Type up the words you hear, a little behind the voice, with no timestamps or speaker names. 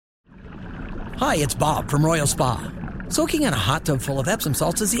Hi, it's Bob from Royal Spa. Soaking in a hot tub full of Epsom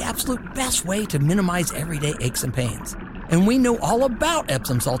salts is the absolute best way to minimize everyday aches and pains. And we know all about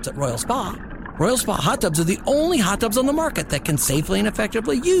Epsom salts at Royal Spa. Royal Spa hot tubs are the only hot tubs on the market that can safely and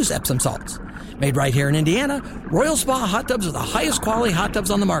effectively use Epsom salts. Made right here in Indiana, Royal Spa hot tubs are the highest quality hot tubs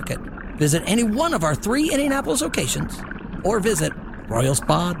on the market. Visit any one of our 3 Indianapolis locations or visit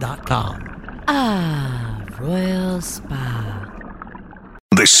royalspa.com. Ah, Royal Spa.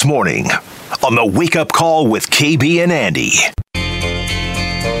 This morning on the Wake Up Call with KB and Andy.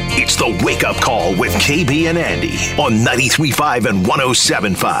 It's the Wake Up Call with KB and Andy on 93.5 and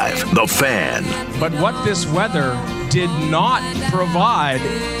 107.5, The Fan. But what this weather did not provide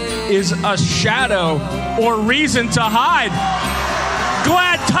is a shadow or reason to hide.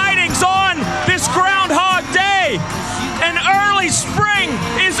 Glad tidings on this Groundhog Day. An early spring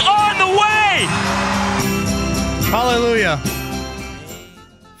is on the way. Hallelujah.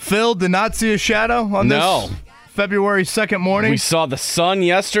 Phil did not see a shadow on this February 2nd morning. We saw the sun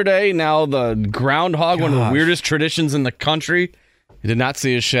yesterday. Now the groundhog, one of the weirdest traditions in the country. He did not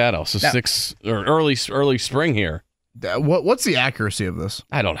see a shadow. So early spring here. What's the accuracy of this?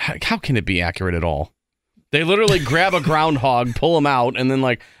 I don't. How can it be accurate at all? They literally grab a groundhog, pull him out, and then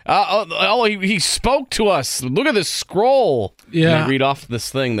he spoke to us. Look at this scroll. Yeah, and they read off this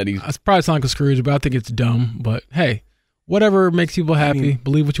thing that he's. It's probably sound like a Scrooge, but I think it's dumb. But hey. Whatever makes people happy.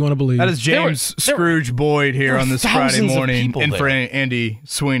 Believe what you want to believe. That is James Scrooge Boyd here on this Friday morning in for Andy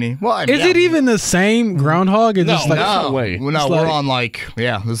Sweeney. Well, is it even the same groundhog? No way. No, we're on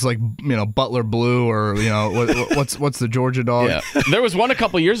this is like Butler Blue or what's the Georgia dog? Yeah. There was one a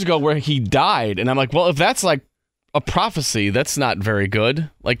couple years ago where he died, and I'm like, well, if that's like a prophecy, that's not very good.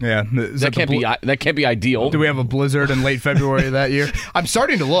 That can't be ideal. Do we have a blizzard in late February of that year? I'm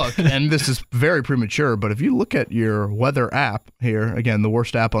starting to look, and this is very premature, but if you look at your weather app here, again, the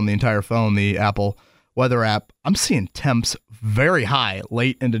worst app on the entire phone, the Apple weather app, I'm seeing temps very high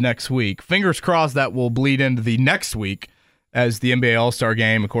late into next week. Fingers crossed that will bleed into the next week as the NBA All-Star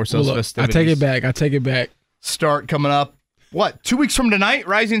game, of course, those festivities. I take it back. Start coming up, 2 weeks from tonight,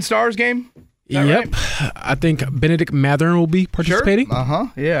 Rising Stars game? Yep. Right? I think Benedict Mathurin will be participating.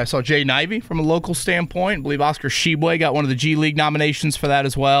 Sure. Yeah, I saw Jay Ivey from a local standpoint. I believe Oscar Sheboy got one of the G League nominations for that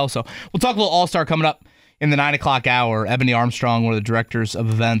as well. So we'll talk a little All-Star coming up in the 9 o'clock hour. Ebony Armstrong, one of the directors of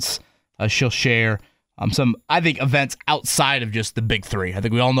events, she'll share some, I think, events outside of just the big three. I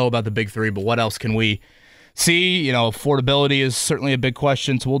think we all know about the big three, but what else can we see? Affordability is certainly a big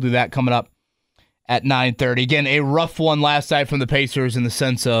question, so we'll do that coming up at 9:30. Again, a rough one last night from the Pacers in the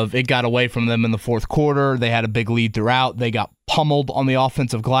sense of it got away from them in the fourth quarter. They had a big lead throughout. They got pummeled on the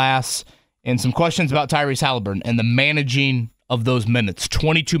offensive glass. And some questions about Tyrese Haliburton and the managing of those minutes.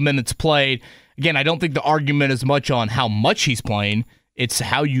 22 minutes played. Again, I don't think the argument is much on how much he's playing. It's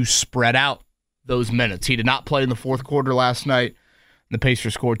how you spread out those minutes. He did not play in the fourth quarter last night. The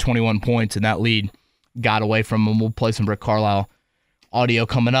Pacers scored 21 points, and that lead got away from him. We'll play some Rick Carlisle audio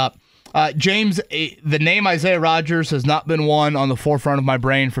coming up. James, the name Isaiah Rodgers has not been one on the forefront of my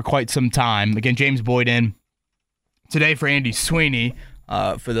brain for quite some time. Again, James Boyd in today for Andy Sweeney.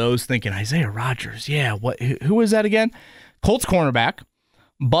 For those thinking, Isaiah Rodgers, who is that again? Colts cornerback,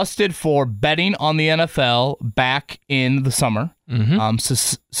 busted for betting on the NFL back in the summer. Mm-hmm.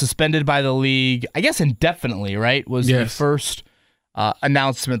 Suspended by the league, I guess indefinitely, right? Was the first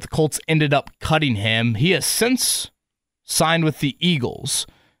announcement. The Colts ended up cutting him. He has since signed with the Eagles.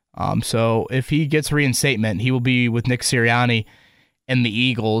 So if he gets reinstatement, he will be with Nick Sirianni and the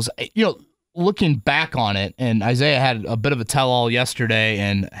Eagles. Looking back on it, and Isaiah had a bit of a tell-all yesterday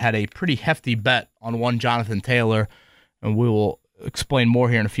and had a pretty hefty bet on one Jonathan Taylor, and we will explain more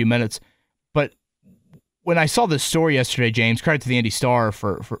here in a few minutes. But when I saw this story yesterday, James, credit to the Indy Star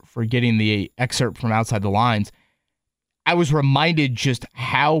for getting the excerpt from Outside the Lines, I was reminded just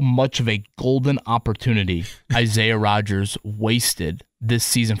how much of a golden opportunity Isaiah Rodgers wasted this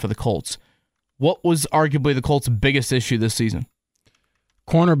season for the Colts. What was arguably the Colts' biggest issue this season?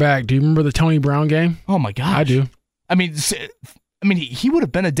 Cornerback. Do you remember the Tony Brown game? Oh, my gosh. I do. I mean, he would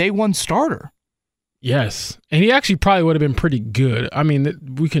have been a day one starter. Yes. And he actually probably would have been pretty good. I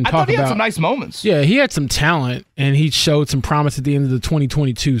mean, we can talk about... I thought he had some nice moments. Yeah, he had some talent, and he showed some promise at the end of the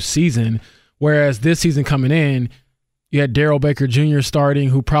 2022 season, whereas this season coming in, you had Darrell Baker Jr. starting,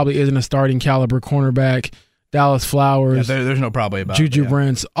 who probably isn't a starting caliber cornerback, Dallas Flowers. Yeah, there's no probably about Juju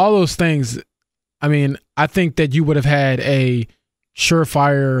Brents, all those things. I mean, I think that you would have had a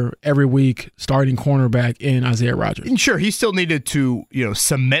surefire every week starting cornerback in Isaiah Rodgers. And sure, he still needed to,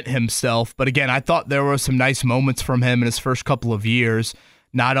 cement himself. But again, I thought there were some nice moments from him in his first couple of years.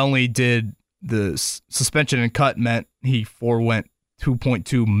 Not only did the suspension and cut meant he forewent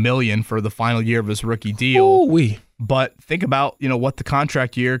 $2.2 million for the final year of his rookie deal. Ooh-wee. But think about, what the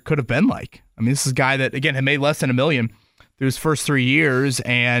contract year could have been like. I mean, this is a guy that, again, had made less than $1 million through his first 3 years,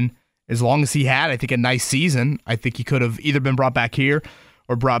 and as long as he had, I think, a nice season, I think he could have either been brought back here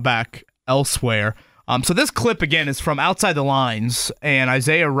or brought back elsewhere. So this clip, again, is from Outside the Lines, and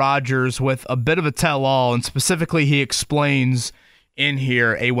Isaiah Rodgers with a bit of a tell-all, and specifically he explains in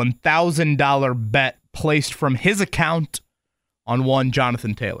here a $1,000 bet placed from his account on one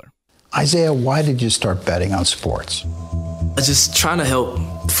Jonathan Taylor. Isaiah, why did you start betting on sports? I was just trying to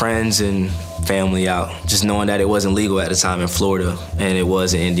help friends and family out, just knowing that it wasn't legal at the time in Florida and it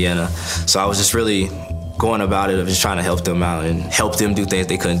was in Indiana. So I was just really going about it of just trying to help them out and help them do things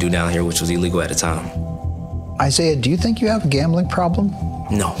they couldn't do down here, which was illegal at the time. Isaiah, do you think you have a gambling problem?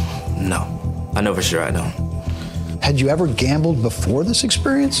 No. I know for sure I don't. Had you ever gambled before this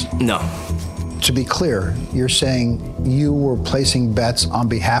experience? No. To be clear, you're saying you were placing bets on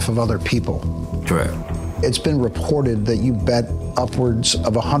behalf of other people. Correct. It's been reported that you bet upwards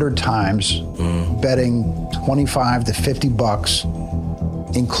of 100 times, betting $25 to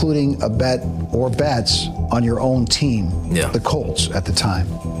 $50, including a bet or bets on your own team, the Colts at the time.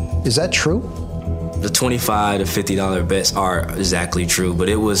 Is that true? The $25 to $50 bets are exactly true, but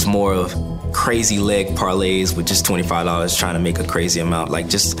it was more of crazy leg parlays with just $25 trying to make a crazy amount, like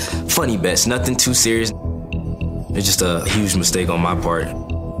just funny bets, nothing too serious. It's just a huge mistake on my part.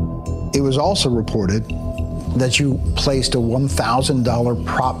 It was also reported that you placed a $1,000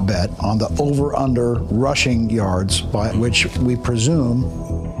 prop bet on the over-under rushing yards, by which we presume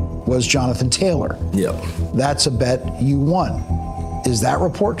was Jonathan Taylor. Yep. That's a bet you won. Is that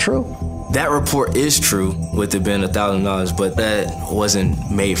report true? That report is true, with it being $1,000, but that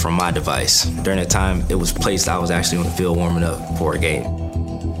wasn't made from my device. During that time it was placed, I was actually on the field warming up for a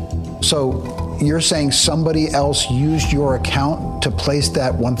game. So you're saying somebody else used your account to place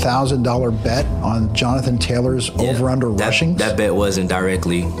that $1,000 bet on Jonathan Taylor's over-under rushing? That bet wasn't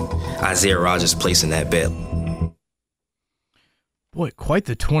directly Isaiah Rodgers placing that bet. Boy, quite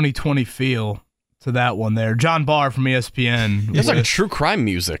the 2020 feel to that one there. John Barr from ESPN. It's like true crime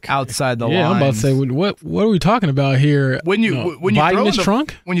music. Outside the lines. Yeah, I'm about to say, what are we talking about here? When you throw in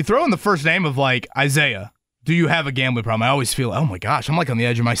trunk? When you throw in the first name of like Isaiah, do you have a gambling problem? I always feel, oh my gosh, I'm like on the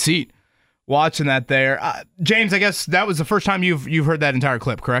edge of my seat watching that there. James, I guess that was the first time you've heard that entire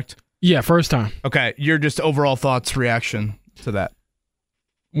clip, correct? Yeah, first time. Okay, your just overall thoughts, reaction to that.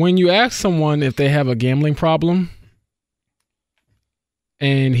 When you ask someone if they have a gambling problem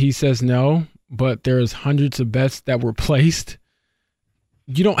and he says no, but there's hundreds of bets that were placed,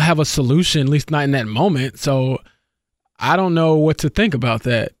 you don't have a solution, at least not in that moment. So I don't know what to think about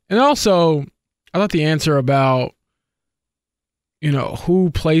that. And also, I thought the answer about,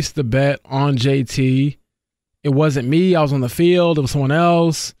 who placed the bet on JT, it wasn't me. I was on the field. It was someone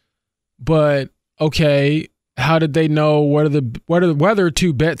else. But, okay, how did they know whether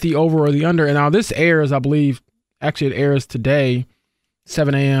to bet the over or the under? And now this airs, I believe, actually it airs today,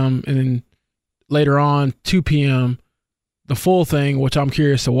 7 a.m., and then later on, 2 p.m., the full thing, which I'm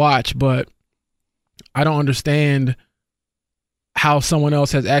curious to watch, but I don't understand how someone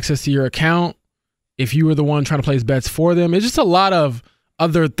else has access to your account if you were the one trying to place bets for them. It's just a lot of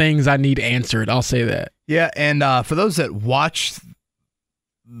other things I need answered. I'll say that. Yeah, and for those that watch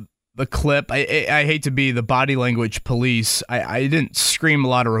the clip, I hate to be the body language police. I didn't scream a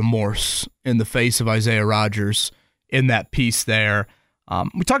lot of remorse in the face of Isaiah Rodgers in that piece there.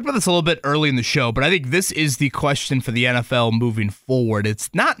 We talked about this a little bit early in the show, but I think this is the question for the NFL moving forward. It's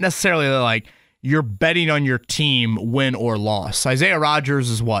not necessarily like you're betting on your team win or loss. Isaiah Rodgers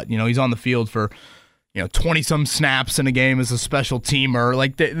is what? He's on the field for 20-some snaps in a game as a special teamer.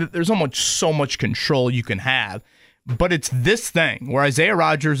 Like there's so much control you can have. But it's this thing where Isaiah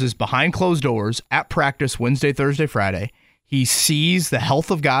Rodgers is behind closed doors at practice Wednesday, Thursday, Friday. He sees the health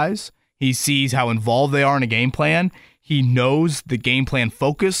of guys. He sees how involved they are in a game plan. He knows the game plan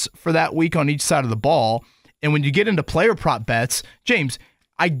focus for that week on each side of the ball. And when you get into player prop bets, James,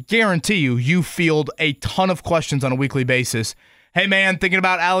 I guarantee you field a ton of questions on a weekly basis. Hey, man, thinking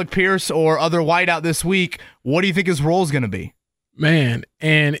about Alec Pierce or other wideout this week, what do you think his role is going to be? Man,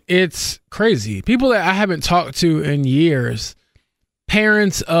 and it's crazy. People that I haven't talked to in years,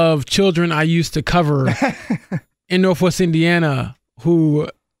 parents of children I used to cover in Northwest Indiana who...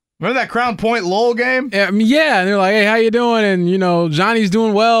 Remember that Crown Point Lowell game? Yeah, and they're like, hey, how you doing? And, Johnny's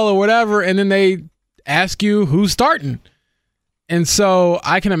doing well or whatever. And then they ask you who's starting. And so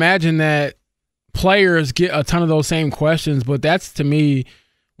I can imagine that players get a ton of those same questions. But that's, to me,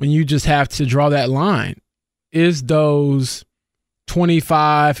 when you just have to draw that line. Is those $25,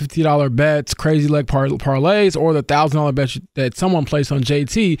 $50 bets, crazy leg parlays, or the $1,000 bet that someone placed on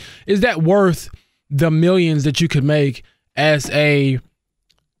JT, is that worth the millions that you could make as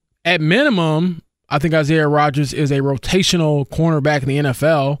at minimum, I think Isaiah Rodgers is a rotational cornerback in the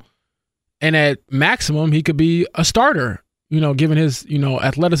NFL, and at maximum, he could be a starter, given his,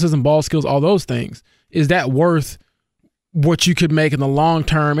 athleticism, ball skills, all those things. Is that worth what you could make in the long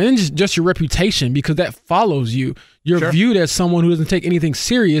term? And then just your reputation, because that follows you. You're viewed as someone who doesn't take anything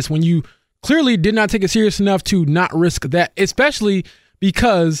serious when you clearly did not take it serious enough to not risk that, especially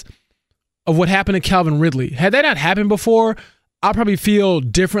because of what happened to Calvin Ridley. Had that not happened before, I'll probably feel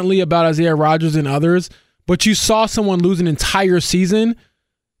differently about Isaiah Rodgers than others, but you saw someone lose an entire season,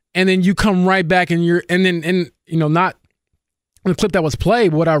 and then you come right back and not in the clip that was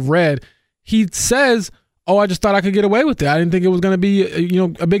played, what I've read, he says, I just thought I could get away with it. I didn't think it was going to be,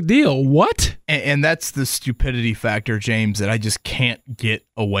 a big deal. What? And that's the stupidity factor, James, that I just can't get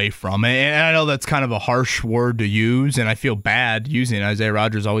away from. And I know that's kind of a harsh word to use, and I feel bad using it. Isaiah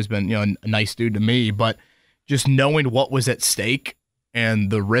Rodgers has always been, a nice dude to me, but just knowing what was at stake and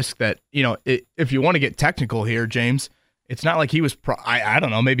the risk that, if you want to get technical here, James, it's not like he was, I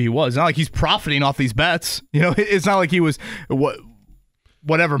don't know, maybe he was. It's not like he's profiting off these bets. It's not like he was,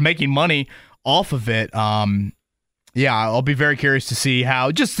 making money off of it. I'll be very curious to see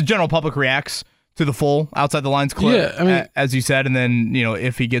how just the general public reacts to the full Outside the Lines clip, as you said, and then,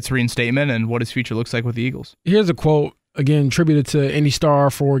 if he gets reinstatement and what his future looks like with the Eagles. Here's a quote, again, attributed to Andy Starr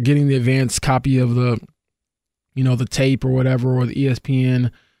for getting the advanced copy of the tape or whatever, or the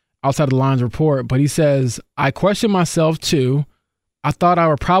ESPN Outside the Lines report. But he says, I question myself too. I thought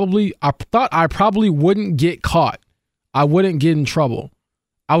I probably wouldn't get caught. I wouldn't get in trouble.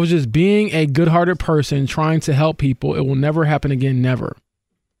 I was just being a good-hearted person trying to help people. It will never happen again, never.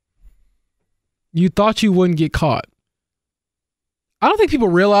 You thought you wouldn't get caught. I don't think people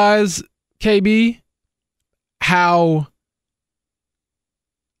realize, KB, how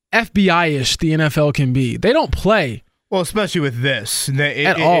FBI-ish the NFL can be. They don't play. Well, especially with this.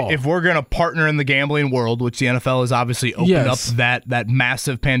 At all. If we're going to partner in the gambling world, which the NFL has obviously opened up that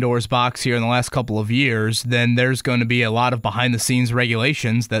massive Pandora's box here in the last couple of years, then there's going to be a lot of behind-the-scenes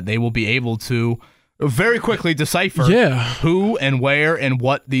regulations that they will be able to very quickly decipher who and where and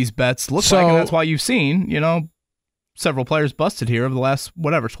what these bets look like. And that's why you've seen, several players busted here over the last,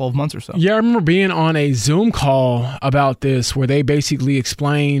 12 months or so. Yeah, I remember being on a Zoom call about this where they basically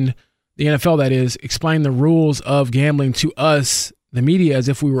explained, the NFL that is, explained the rules of gambling to us, the media, as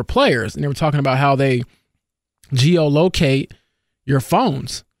if we were players. And they were talking about how they geolocate your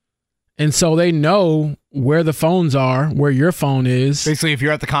phones. And so they know where the phones are, where your phone is. Basically, if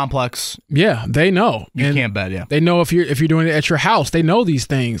you're at the complex. Yeah, they know. You can't bet, yeah. They know if you're doing it at your house. They know these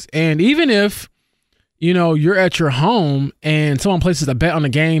things. And even if, you're at your home and someone places a bet on a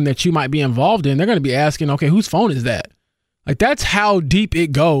game that you might be involved in, they're going to be asking, okay, whose phone is that? Like, that's how deep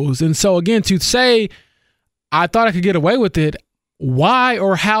it goes. And so, again, to say, I thought I could get away with it, why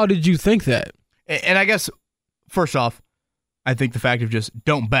or how did you think that? And I guess, first off, I think the fact of just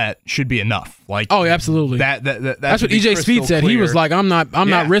don't bet should be enough. Like, oh, absolutely. That's what EJ Speed said. He was like, I'm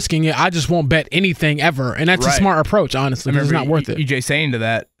not risking it. I just won't bet anything ever. And that's a smart approach, honestly. It's not worth it. EJ saying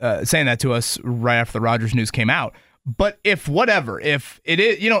that to us right after the Rodgers news came out. But if it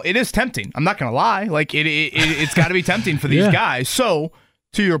is, it is tempting. I'm not going to lie. Like, it's got to be tempting for these guys. So,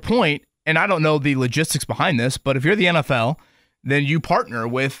 to your point, and I don't know the logistics behind this, but if you're the NFL, then you partner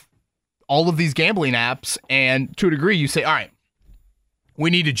with all of these gambling apps, and to a degree, you say, all right, we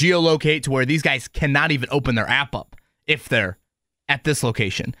need to geolocate to where these guys cannot even open their app up if they're at this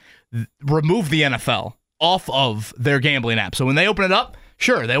location. Remove the NFL off of their gambling app. So when they open it up,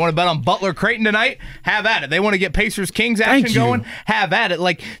 sure, they want to bet on Butler Creighton tonight, have at it. They want to get Pacers Kings action going, have at it.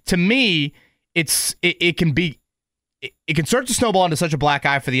 Like, to me, it can start to snowball into such a black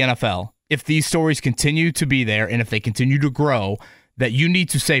eye for the NFL if these stories continue to be there and if they continue to grow, that you need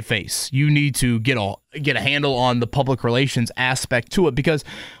to save face. You need to get a handle on the public relations aspect to it, because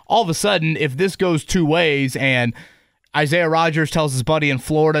all of a sudden, if this goes two ways and Isaiah Rodgers tells his buddy in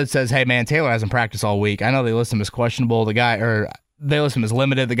Florida, says, hey, man, Taylor hasn't practiced all week. I know they list him as questionable. They list him as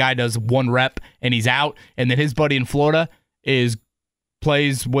limited. The guy does one rep and he's out. And then his buddy in Florida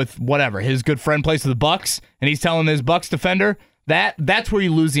plays with whatever. His good friend plays for the Bucks, and he's telling his Bucks defender that's where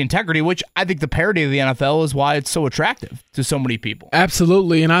you lose the integrity, which I think the parity of the NFL is why it's so attractive to so many people.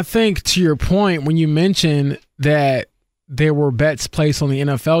 Absolutely. And I think, to your point, when you mention that there were bets placed on the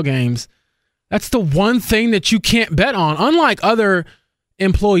NFL games, that's the one thing that you can't bet on. Unlike other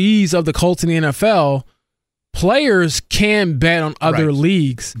employees of the Colts in the NFL, players can bet on other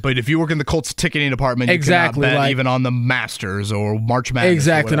leagues. But if you work in the Colts ticketing department, you cannot bet even on the Masters or March Madness.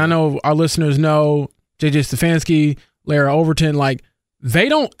 Exactly. And I know our listeners know JJ Stefanski, Lara Overton, like they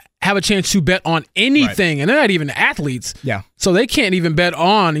don't have a chance to bet on anything, and they're not even athletes. Yeah. So they can't even bet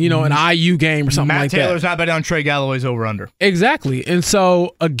on, an IU game or something like that. Matt Taylor's not betting on Trey Galloway's over-under. Exactly. And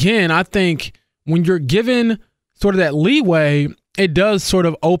so, again, I think when you're given sort of that leeway, it does sort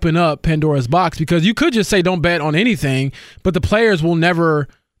of open up Pandora's box, because you could just say don't bet on anything, but the players will never,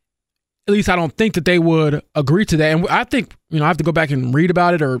 at least I don't think that they would agree to that. And I think, I have to go back and read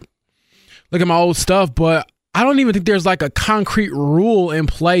about it or look at my old stuff, but I don't even think there's like a concrete rule in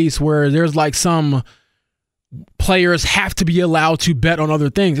place where there's like some players have to be allowed to bet on other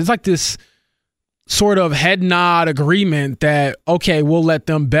things. It's like this sort of head nod agreement that, okay, we'll let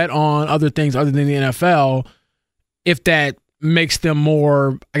them bet on other things other than the NFL if that makes them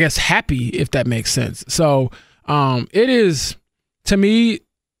more, I guess, happy, if that makes sense. So it is, to me,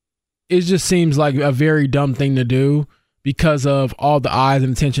 it just seems like a very dumb thing to do because of all the eyes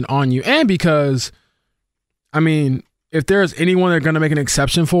and attention on you. And because, if there's anyone they're going to make an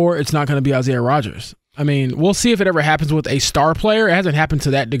exception for, it's not going to be Isaiah Rodgers. We'll see if it ever happens with a star player. It hasn't happened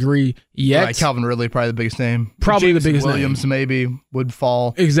to that degree yet. Right, Calvin Ridley, probably the biggest name. Probably James the biggest Williams name. Maybe would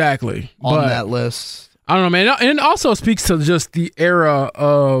fall exactly on that list. I don't know, man. And it also speaks to just the era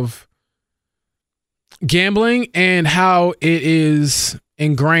of gambling and how it is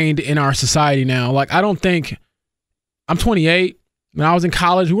ingrained in our society now. Like, I don't think I'm 28. When I was in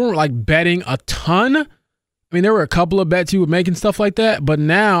college, we weren't like betting a ton. There were a couple of bets you would make and stuff like that. But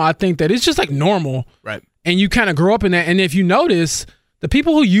now I think that it's just like normal. Right. And you kind of grow up in that. And if you notice, the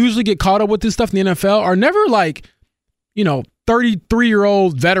people who usually get caught up with this stuff in the NFL are never like,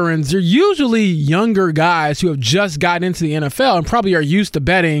 33-year-old veterans. They're usually younger guys who have just gotten into the NFL and probably are used to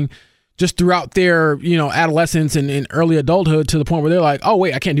betting just throughout their, adolescence and early adulthood to the point where they're like, oh,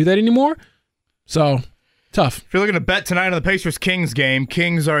 wait, I can't do that anymore. So, tough. If you're looking to bet tonight on the Pacers-Kings game,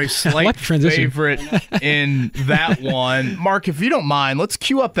 Kings are a slight favorite in that one. Mark, if you don't mind, let's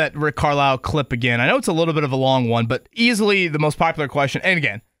cue up that Rick Carlisle clip again. I know it's a little bit of a long one, but easily the most popular question. And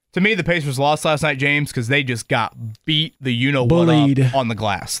again, to me, the Pacers lost last night, James, because they just got beat bullied up on the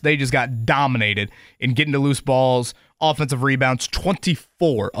glass. They just got dominated in getting to loose balls, offensive rebounds,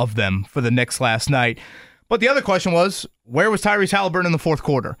 24 of them for the Knicks last night. But the other question was, where was Tyrese Haliburton in the fourth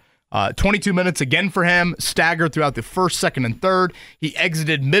quarter? 22 minutes again for him, staggered throughout the first, second, and third. He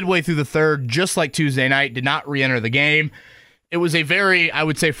exited midway through the third, just like Tuesday night, did not re-enter the game. It was a very, I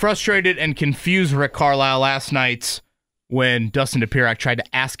would say, frustrated and confused Rick Carlisle last night when Dustin DePierac tried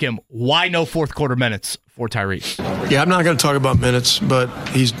to ask him why no fourth quarter minutes for Tyrese. Yeah, I'm not going to talk about minutes, but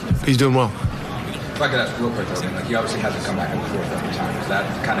he's doing well. If I could ask real quick, though, he obviously hasn't come back in the fourth every time. Is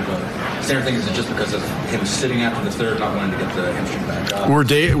that kind of a standard thing? Is it just because of him sitting after the third, not wanting to get the hamstring back up?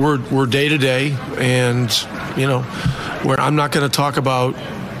 We're day to day, and where I'm not going to talk about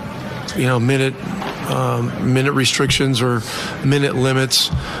minute restrictions or minute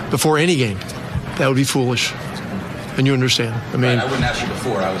limits before any game. That would be foolish. And you understand. I wouldn't ask you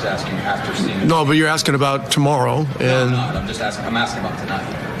before. I was asking after seeing it. No, but you're asking about tomorrow. And no, I'm just asking. I'm asking about tonight.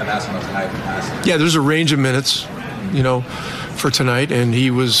 I'm asking about tonight. Yeah, there's a range of minutes, for tonight, and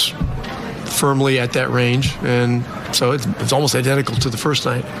he was firmly at that range, and so it's almost identical to the first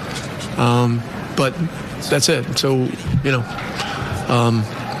night. But that's it. So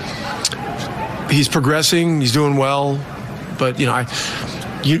he's progressing. He's doing well, but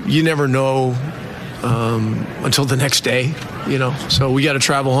you never know. Until the next day, So we got to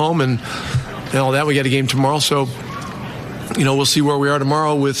travel home and all that. We got a game tomorrow, so we'll see where we are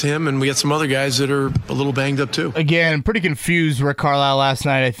tomorrow with him, and we got some other guys that are a little banged up too. Again, pretty confused Rick Carlisle last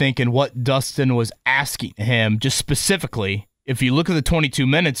night, I think, in what Dustin was asking him. Just specifically, if you look at the 22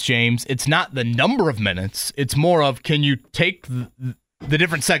 minutes, James, it's not the number of minutes. It's more of, can you take the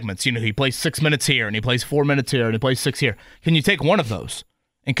different segments? He plays 6 minutes here, and he plays 4 minutes here, and he plays 6 here. Can you take one of those,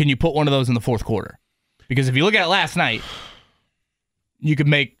 and can you put one of those in the fourth quarter? Because if you look at it last night, you could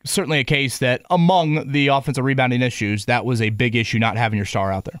make certainly a case that among the offensive rebounding issues, that was a big issue, not having your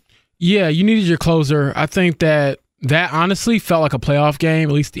star out there. Yeah, you needed your closer. I think that honestly felt like a playoff game,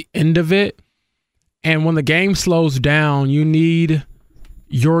 at least the end of it. And when the game slows down, you need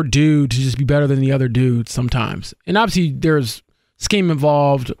your dude to just be better than the other dude sometimes. And obviously there's scheme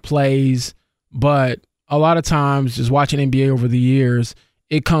involved, plays, but a lot of times just watching NBA over the years,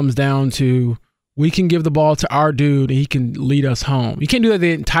 it comes down to we can give the ball to our dude and he can lead us home. You can't do that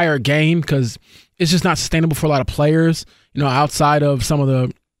the entire game because it's just not sustainable for a lot of players, outside of some of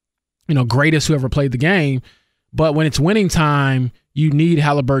the, greatest who ever played the game. But when it's winning time, you need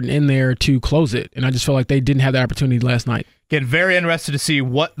Haliburton in there to close it. And I just feel like they didn't have the opportunity last night. Get very interested to see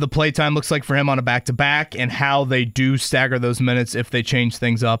what the playtime looks like for him on a back-to-back and how they do stagger those minutes if they change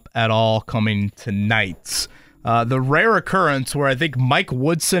things up at all coming tonight. The rare occurrence where I think Mike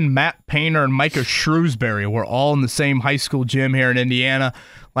Woodson, Matt Painter, and Micah Shrewsbury were all in the same high school gym here in Indiana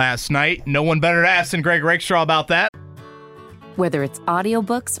last night. No one better to ask than Greg Rakestraw about that. Whether it's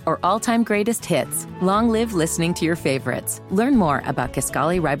audiobooks or all-time greatest hits, long live listening to your favorites. Learn more about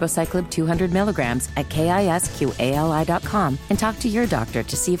Kisqali Ribociclib 200 milligrams at KISQALI.com and talk to your doctor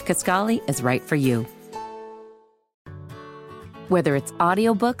to see if Kisqali is right for you. Whether it's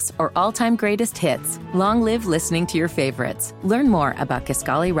audiobooks or all-time greatest hits, long live listening to your favorites. Learn more about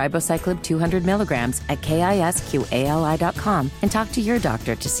Kisqali Ribociclib 200 milligrams at KISQALI.com and talk to your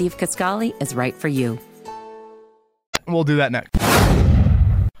doctor to see if Kisqali is right for you. We'll do that next.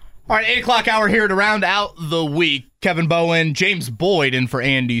 All right, 8 o'clock hour here to round out the week. Kevin Bowen, James Boyd in for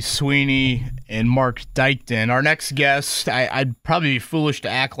Andy Sweeney, and Mark Dykton. Our next guest, I'd probably be foolish to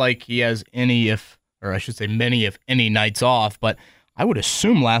act like he has many, if any nights off, but I would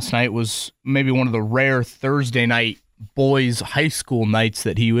assume last night was maybe one of the rare Thursday night boys high school nights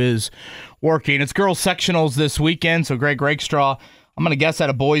that he is working. It's girls sectionals this weekend, so Greg Rakestraw, I'm going to guess,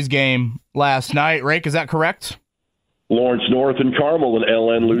 at a boys game last night. Rake, is that correct? Lawrence North and Carmel and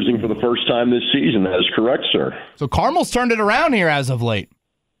LN losing for the first time this season. That is correct, sir. So Carmel's turned it around here as of late.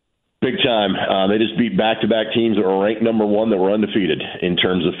 Big time. They just beat back-to-back teams that were ranked number one that were undefeated in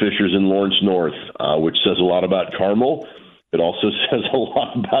terms of Fishers and Lawrence North, which says a lot about Carmel. It also says a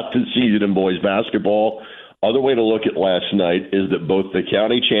lot about the season in boys basketball. Other way to look at last night is that both the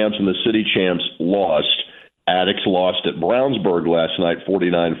county champs and the city champs lost. Attucks lost at Brownsburg last night,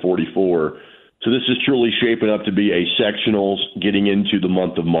 49-44. So this is truly shaping up to be a sectionals getting into the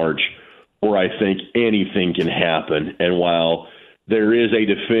month of March where I think anything can happen. And while there is a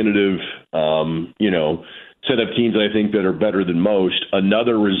definitive, set of teams I think that are better than most,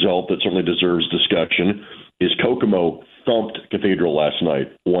 another result that certainly deserves discussion is Kokomo thumped Cathedral last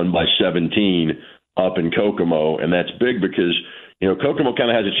night, won by 17 up in Kokomo. And that's big because, Kokomo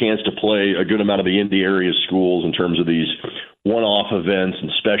kind of has a chance to play a good amount of the Indy area schools in terms of these one-off events and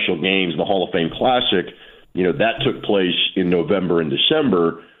special games. The Hall of Fame Classic, that took place in November and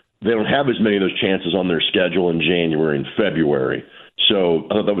December. They don't have as many of those chances on their schedule in January and February. So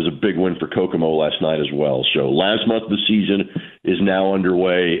I thought that was a big win for Kokomo last night as well. So last month of the season is now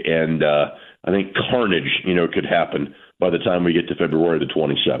underway, and I think carnage, could happen by the time we get to February the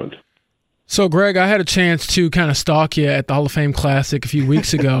 27th. So, Greg, I had a chance to kind of stalk you at the Hall of Fame Classic a few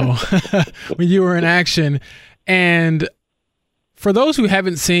weeks ago when you were in action. And for those who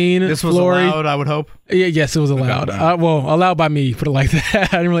haven't seen this was Flory, allowed, I would hope. Yeah, yes, it was allowed. Allowed by me, put it like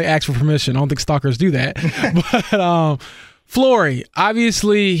that. I didn't really ask for permission. I don't think stalkers do that. But Flory,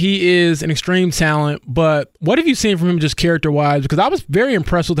 obviously he is an extreme talent, but what have you seen from him just character-wise? Because I was very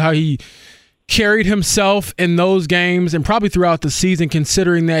impressed with how he carried himself in those games and probably throughout the season,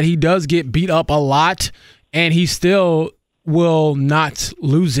 considering that he does get beat up a lot and he still will not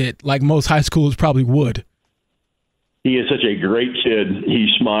lose it like most high schoolers probably would. He is such a great kid.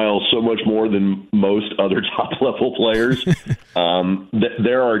 He smiles so much more than most other top-level players.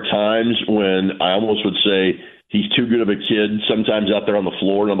 There are times when I almost would say he's too good of a kid sometimes out there on the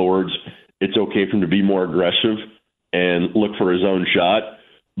floor. In other words, it's okay for him to be more aggressive and look for his own shot,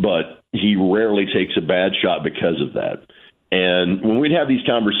 but he rarely takes a bad shot because of that. And when we'd have these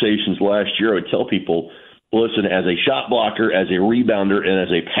conversations last year, I would tell people, listen, as a shot blocker, as a rebounder, and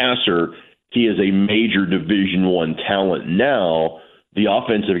as a passer, he is a major Division I talent now. The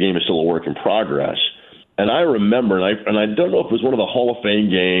offensive game is still a work in progress. And I remember, and I don't know if it was one of the Hall of Fame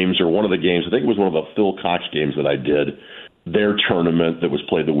games or one of the games, I think it was one of the Phil Cox games that I did, their tournament that was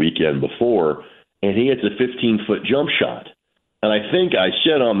played the weekend before, and he hits a 15-foot jump shot. And I think I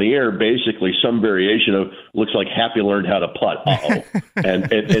said on the air basically some variation of looks like Happy learned how to putt.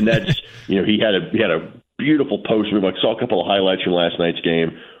 and that's he had a beautiful post move. I saw a couple of highlights from last night's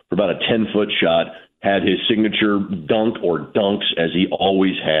game for about a 10-foot shot. Had his signature dunk or dunks as he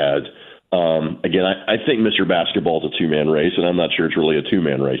always had. Again, I think Mr. Basketball is a two-man race, and I'm not sure it's really a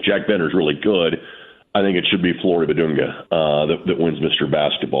two-man race. Jack Benner's really good. I think it should be Flory Badunga that wins Mr.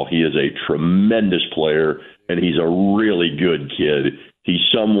 Basketball. He is a tremendous player, and he's a really good kid. He's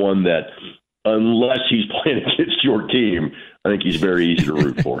someone that, unless he's playing against your team, I think he's very easy to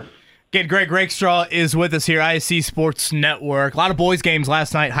root for. Again, Greg Rakestraw is with us here, ISC Sports Network. A lot of boys games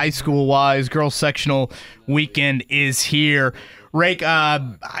last night, high school-wise. Girls sectional weekend is here. Rake,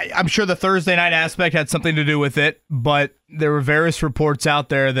 I'm sure the Thursday night aspect had something to do with it, but there were various reports out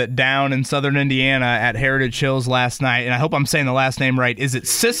there that down in southern Indiana at Heritage Hills last night, and I hope I'm saying the last name right, is it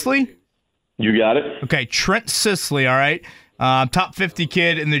Sisley? You got it. Okay, Trent Sisley, all right. Top 50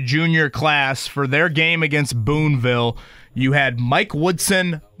 kid in the junior class. For their game against Boonville, you had Mike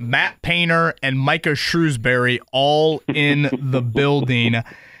Woodson, Matt Painter, and Micah Shrewsbury all in the building.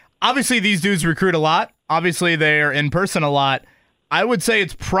 Obviously, these dudes recruit a lot. Obviously, they're in person a lot. I would say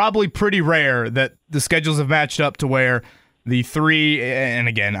it's probably pretty rare that the schedules have matched up to where the three, and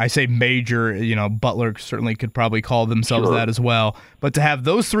again, I say major, Butler certainly could probably call themselves that as well, but to have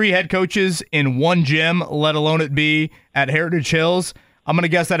those three head coaches in one gym, let alone it be at Heritage Hills, I'm going to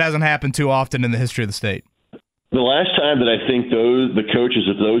guess that hasn't happened too often in the history of the state. The last time that I think the coaches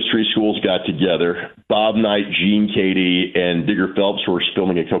of those three schools got together, Bob Knight, Gene Cady, and Digger Phelps were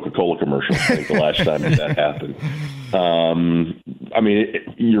filming a Coca-Cola commercial. I think the last time that happened.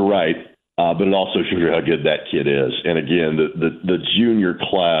 You're right. But it also shows you how good that kid is. And again, the junior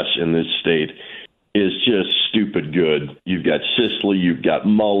class in this state is just stupid good. You've got Sisley, you've got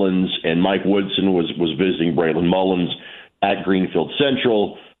Mullins, and Mike Woodson was visiting Braylon Mullins at Greenfield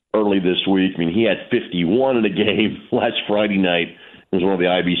Central early this week. I mean, he had 51 in a game last Friday night. He was one of the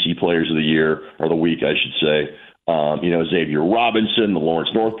IBC players of the year, or the week, I should say. Xavier Robinson, the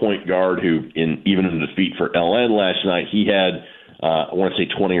Lawrence North Point guard, who even in the defeat for LN last night, he had I want to say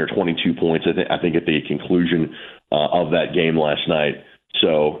 20 or 22 points, I think at the conclusion of that game last night.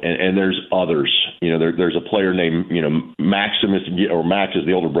 So, and there's others. There's a player named, Maximus, or Max is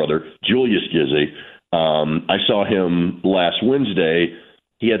the older brother, Julius Gizzi. I saw him last Wednesday.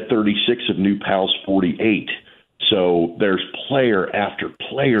 He had 36 of New Pal's 48. So there's player after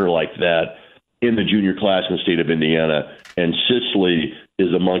player like that in the junior class in the state of Indiana. And Sisley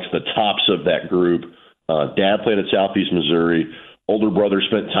is amongst the tops of that group. Dad played at Southeast Missouri. Older brother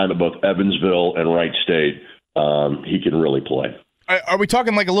spent time at both Evansville and Wright State. He can really play. Are we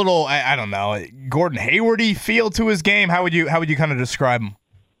talking like a little, I don't know, Gordon Hayward-y feel to his game? How would you kind of describe him?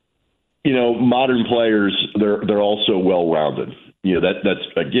 Modern players, they're also well-rounded. That's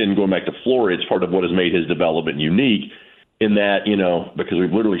again going back to Flory. It's part of what has made his development unique. In that, because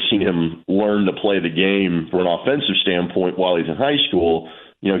we've literally seen him learn to play the game from an offensive standpoint while he's in high school.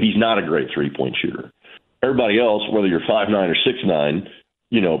 He's not a great three-point shooter. Everybody else, whether you're 5'9" or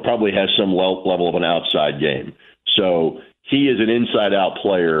 6'9", probably has some level of an outside game. So he is an inside-out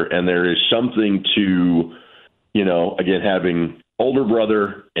player, and there is something to, again, having older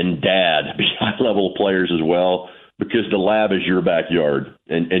brother and dad be high-level players as well, because the lab is your backyard,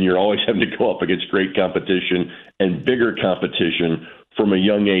 and you're always having to go up against great competition and bigger competition from a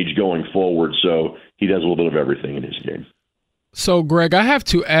young age going forward. So he does a little bit of everything in his game. So, Greg, I have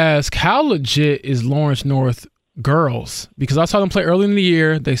to ask, how legit is Lawrence North girls? Because I saw them play early in the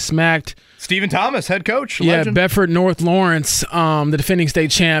year. They smacked Stephen Thomas, head coach. Yeah, legend. Bedford North Lawrence, the defending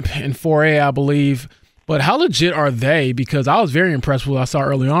state champ in 4A, I believe. But how legit are they? Because I was very impressed with what I saw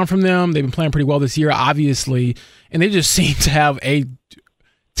early on from them. They've been playing pretty well this year, obviously. And they just seem to have a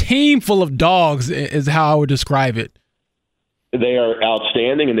team full of dogs, is how I would describe it. They are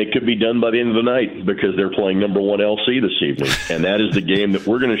outstanding, and they could be done by the end of the night because they're playing number one LC this evening. And that is the game that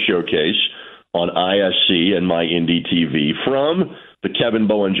we're going to showcase on ISC and my Indy TV from the Kevin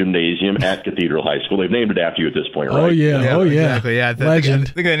Bowen Gymnasium at Cathedral High School. They've named it after you at this point, right? Oh, yeah. Exactly. Yeah, Legend.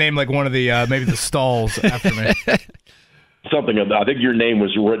 I think they named like one of the, maybe the stalls after me. Something I think your name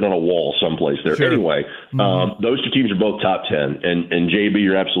was written on a wall someplace there. Sure. Anyway, those two teams are both top 10. And JB,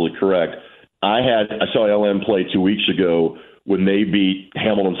 you're absolutely correct. I saw LM play 2 weeks ago when they beat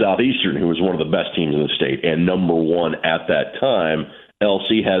Hamilton Southeastern, who was one of the best teams in the state and number one at that time.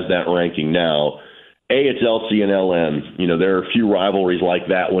 LC has that ranking now. It's LC and LM. There are a few rivalries like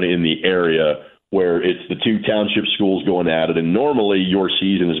that one in the area where it's the two township schools going at it, and normally your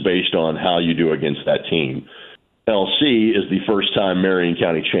season is based on how you do against that team. LC is the first-time Marion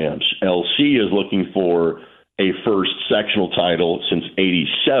County champs. LC is looking for a first sectional title since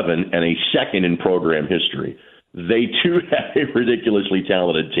 '87 and a second in program history. They, too, have a ridiculously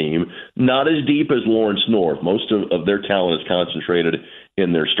talented team, not as deep as Lawrence North. Most of their talent is concentrated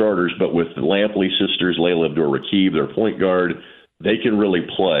in their starters, but with the Lampley sisters, Layla Abdur-Rakib, their point guard, they can really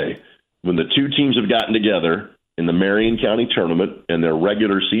play. When the two teams have gotten together in the Marion County tournament and their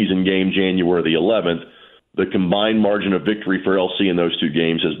regular season game January the 11th, the combined margin of victory for LC in those two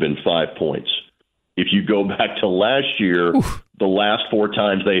games has been 5 points. If you go back to last year, the last 4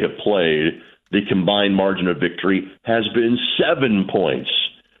 times they have played, the combined margin of victory has been 7 points.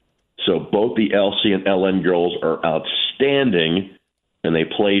 So both the LC and LN girls are outstanding. and they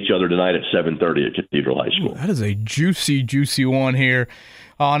play each other tonight at 7:30 at Cathedral High School. That is a juicy one here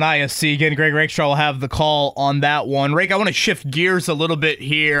on ISC. Again, Greg Rakestraw will have the call on that one. Rake, I want to shift gears a little bit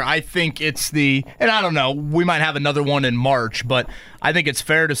here. I think it's and I don't know, we might have another one in March, but I think it's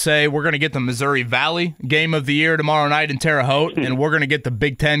fair to say we're going to get the Missouri Valley Game of the Year tomorrow night in Terre Haute, and we're going to get the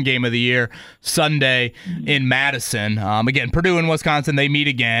Big Ten Game of the Year Sunday in Madison. Again, Purdue and Wisconsin, they meet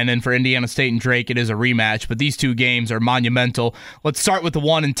again, and for Indiana State and Drake, it is a rematch, but these two games are monumental. Let's start with the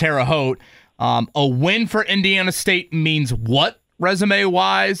one in Terre Haute. A win for Indiana State means what?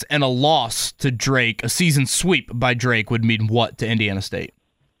 Resume-wise, and a loss to Drake, a season sweep by Drake would mean what to Indiana State?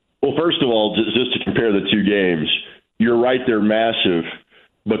 Well, first of all, just to compare the two games, you're right, they're massive,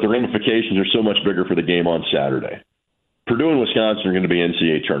 but the ramifications are so much bigger for the game on Saturday. Purdue and Wisconsin are going to be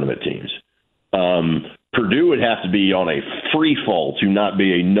NCAA tournament teams. Purdue would have to be on a free fall to not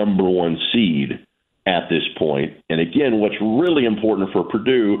be a number one seed at this point. And again, what's really important for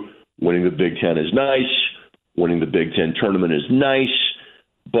Purdue, winning the Big Ten is nice. Winning the Big Ten tournament is nice,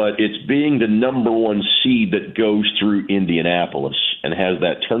 but it's being the number one seed that goes through Indianapolis and has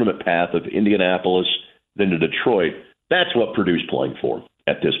that tournament path of Indianapolis, then to Detroit. That's what Purdue's playing for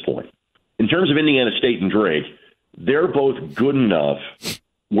at this point. In terms of Indiana State and Drake, they're both good enough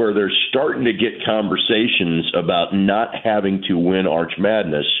where they're starting to get conversations about not having to win Arch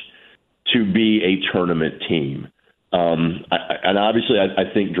Madness to be a tournament team. And obviously, I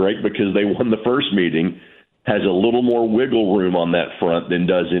think Drake, because they won the first meeting, has a little more wiggle room on that front than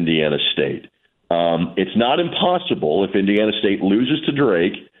does Indiana State. It's not impossible if Indiana State loses to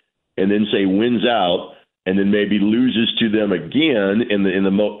Drake and then, say, wins out and then maybe loses to them again in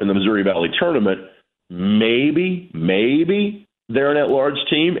the Missouri Valley tournament, maybe they're an at-large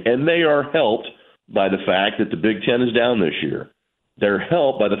team, and they are helped by the fact that the Big Ten is down this year. They're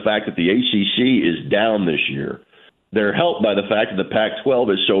helped by the fact that the ACC is down this year. They're helped by the fact that the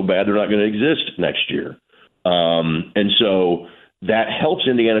Pac-12 is so bad they're not going to exist next year. And so that helps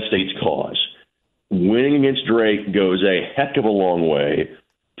Indiana State's cause. Winning against Drake goes a heck of a long way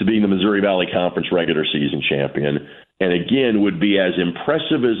to being the Missouri Valley Conference regular season champion, and again would be as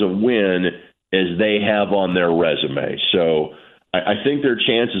impressive as a win as they have on their resume. So I think their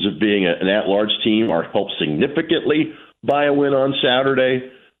chances of being an at-large team are helped significantly by a win on Saturday,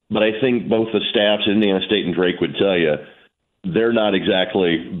 but I think both the staffs, Indiana State and Drake, would tell you they're not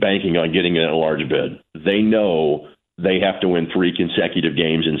exactly banking on getting an at-large bid. They know they have to win 3 consecutive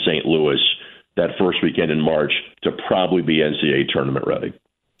games in St. Louis that first weekend in March to probably be NCAA tournament ready.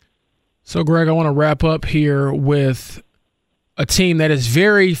 So, Greg, I want to wrap up here with a team that is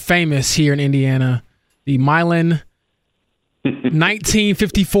very famous here in Indiana, the Milan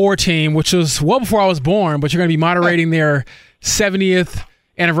 1954 team, which was well before I was born, but you're going to be moderating their 70th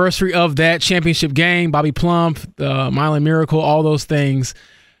anniversary of that championship game. Bobby Plump, the Milan Miracle, all those things.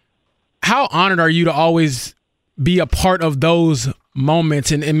 How honored are you to always be a part of those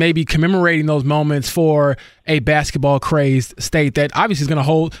moments and maybe commemorating those moments for a basketball-crazed state that obviously is going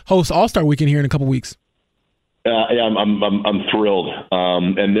to host All-Star Weekend here in a couple weeks? Yeah, I'm thrilled.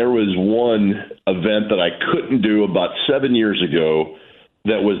 And there was one event that I couldn't do about 7 years ago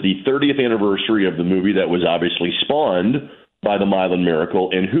that was the 30th anniversary of the movie that was obviously spawned by the Milan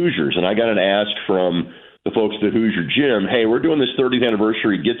Miracle and Hoosiers. And I got an ask from the folks at the Hoosier Gym, hey, we're doing this 30th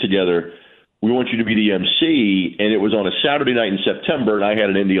anniversary get-together. We want you to be the MC. And it was on a Saturday night in September, and I had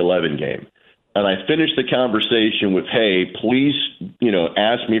an Indy 11 game. And I finished the conversation with, hey, please,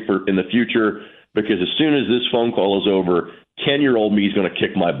 ask me for in the future, because as soon as this phone call is over, 10-year-old me is going to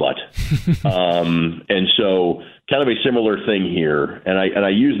kick my butt. And so kind of a similar thing here. And I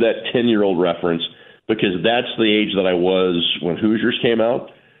use that 10-year-old reference because that's the age that I was when Hoosiers came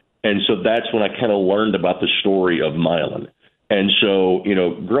out. And so that's when I kind of learned about the story of Milan. And so,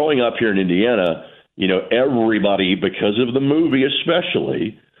 growing up here in Indiana, everybody, because of the movie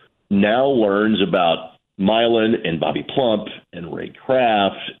especially, now learns about Milan and Bobby Plump and Ray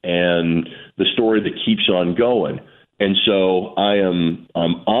Kraft and the story that keeps on going. And so I'm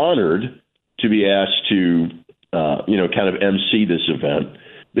honored to be asked to, kind of MC this event.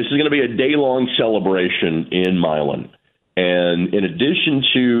 This is going to be a day-long celebration in Milan. And in addition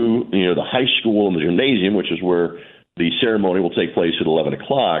to, the high school and the gymnasium, which is where the ceremony will take place at 11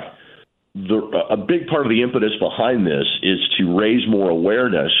 o'clock, a big part of the impetus behind this is to raise more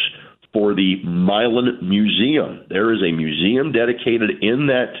awareness for the Milan Museum. There is a museum dedicated in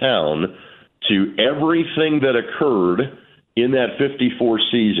that town to everything that occurred in that 54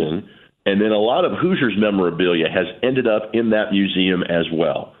 season, and then a lot of Hoosiers memorabilia has ended up in that museum as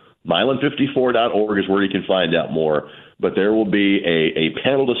well. Milan54.org is where you can find out more, but there will be a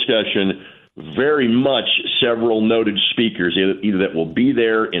panel discussion very much several noted speakers, either that will be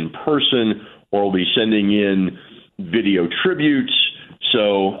there in person or will be sending in video tributes.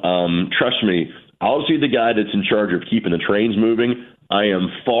 So trust me, I'll see the guy that's in charge of keeping the trains moving. I am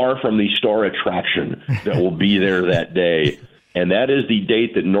far from the star attraction that will be there that day. And that is the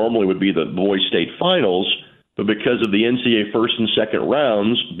date that normally would be the boys' state finals. But because of the NCAA first and second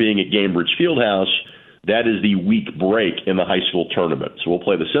rounds being at Gainbridge Fieldhouse, that is the week break in the high school tournament. So we'll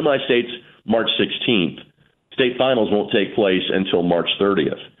play the semi-states March 16th. State finals won't take place until March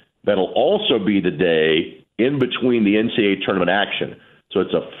 30th. That'll also be the day in between the NCAA tournament action. So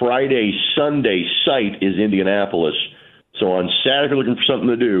it's a Friday, Sunday site is Indianapolis. So on Saturday, if you're looking for something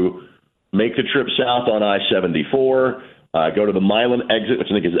to do, make the trip south on I-74, go to the Milan exit, which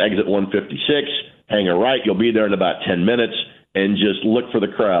I think is exit 156, hang a right. You'll be there in about 10 minutes, and just look for the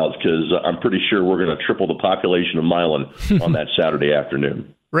crowds because I'm pretty sure we're going to triple the population of Milan on that Saturday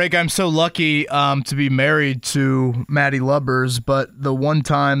afternoon. Rake, I'm so lucky to be married to Maddie Lubbers, but the one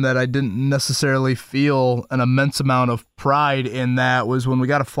time that I didn't necessarily feel an immense amount of pride in that was when we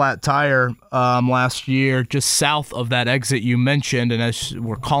got a flat tire last year just south of that exit you mentioned, and as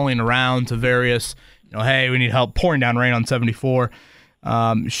we're calling around to various, hey, we need help, pouring down rain on 74,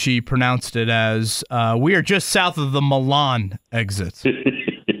 she pronounced it as, we are just south of the Milan exit.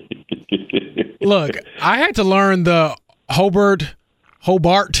 Look, I had to learn the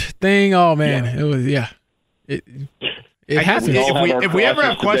Hobart thing. Oh man, yeah. It was It happens. If we ever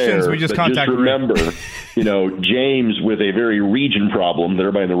have questions, we just contact. Just remember, James with a very region problem that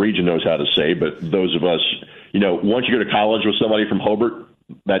everybody in the region knows how to say, but those of us, once you go to college with somebody from Hobart,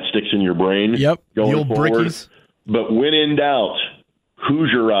 that sticks in your brain. Yep. Going forward. Brickies. But when in doubt,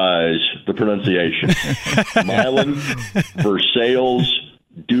 Hoosierize the pronunciation. Milan, Versailles,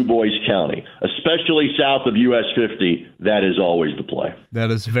 DuBois County, especially south of US 50, that is always the play. That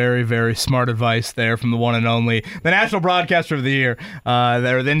is very, very smart advice there from the one and only, the National Broadcaster of the Year, or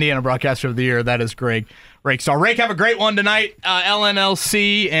the Indiana Broadcaster of the Year. That is Greg Rakestraw. Rake, have a great one tonight,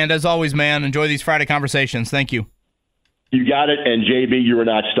 LNLC, and as always, man, enjoy these Friday conversations. Thank you. You got it, and JB, you were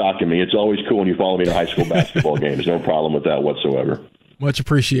not stalking me. It's always cool when you follow me to high school basketball games. No problem with that whatsoever. Much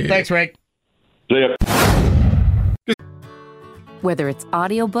appreciated. Thanks, Rake. See ya. Whether it's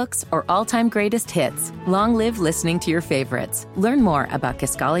audiobooks or all-time greatest hits, long live listening to your favorites. Learn more about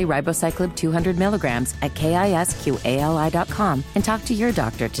Kisqali Ribociclib 200 milligrams at KISQALI.com and talk to your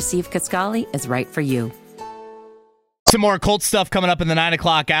doctor to see if Kisqali is right for you. Some more Colts stuff coming up in the 9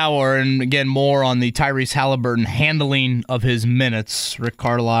 o'clock hour, and again, more on the Tyrese Haliburton handling of his minutes. Rick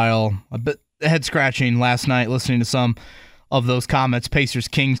Carlisle, a bit head-scratching last night, listening to some of those comments. Pacers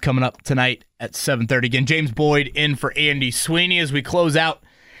Kings coming up tonight at 7:30. Again, James Boyd in for Andy Sweeney as we close out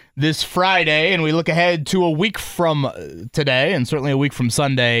this Friday, and we look ahead to a week from today, and certainly a week from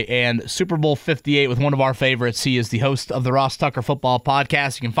Sunday, and Super Bowl 58 with one of our favorites. He is the host of the Ross Tucker Football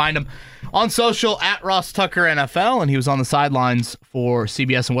Podcast. You can find him on social at Ross Tucker NFL, and he was on the sidelines for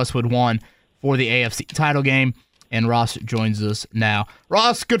CBS and Westwood One for the AFC title game, and Ross joins us now.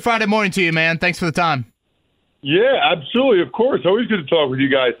 Ross, good Friday morning to you, man. Thanks for the time. Yeah, absolutely. Of course. Always good to talk with you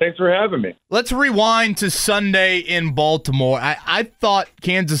guys. Thanks for having me. Let's rewind to Sunday in Baltimore. I thought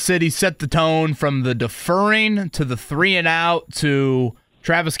Kansas City set the tone from the deferring to the 3-and-out to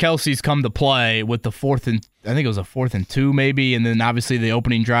Travis Kelce's come to play with the I think it was a 4th and 2 maybe, and then obviously the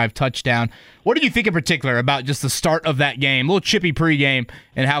opening drive touchdown. What did you think in particular about just the start of that game, a little chippy pregame,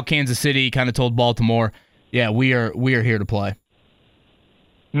 and how Kansas City kind of told Baltimore, yeah, we are here to play?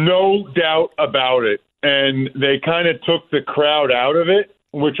 No doubt about it. And they kind of took the crowd out of it,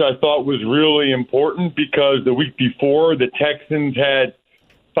 which I thought was really important because the week before, the Texans had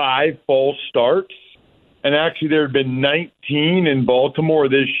 5 false starts. And actually, there had been 19 in Baltimore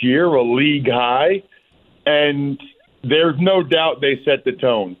this year, a league high. And there's no doubt they set the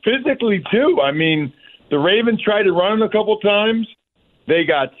tone. Physically, too. I mean, the Ravens tried to run a couple times. They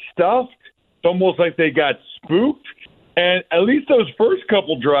got stuffed. It's almost like they got spooked. And at least those first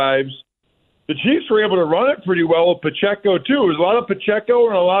couple drives, the Chiefs were able to run it pretty well with Pacheco, too. There was a lot of Pacheco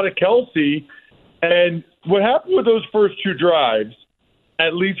and a lot of Kelsey. And what happened with those first 2 drives,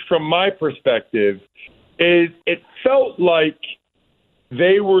 at least from my perspective, is it felt like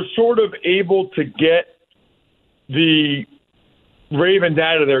they were sort of able to get the Ravens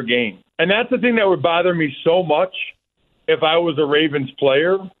out of their game. And that's the thing that would bother me so much if I was a Ravens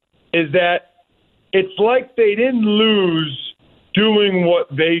player, is that it's like they didn't lose doing what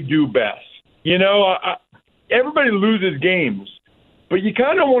they do best. Everybody loses games, but you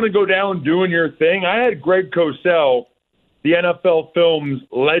kind of want to go down doing your thing. I had Greg Cosell, the NFL Films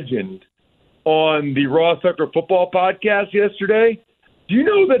legend, on the Ross Tucker Football Podcast yesterday, Do you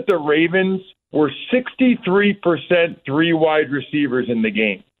know that the Ravens were 63% three wide receivers in the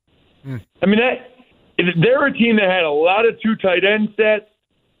game? I mean, they're a team that had a lot of two tight end sets,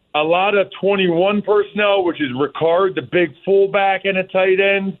 a lot of 21 personnel, which is Ricard, the big fullback, and a tight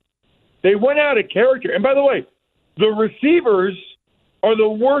end. They went out of character. And by the way, the receivers are the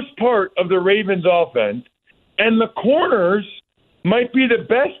worst part of the Ravens offense, and the corners might be the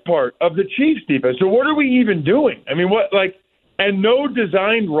best part of the Chiefs defense. So what are we even doing? I mean, and no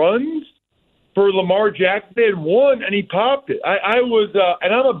designed runs for Lamar Jackson. They had one, and he popped it. I was,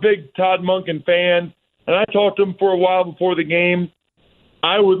 and I'm a big Todd Monken fan, and I talked to him for a while before the game.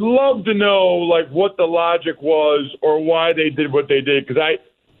 I would love to know, what the logic was or why they did what they did, because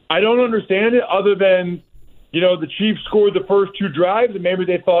I don't understand it other than, the Chiefs scored the first two drives, and maybe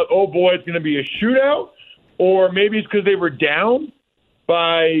they thought, oh, boy, it's going to be a shootout, or maybe it's because they were down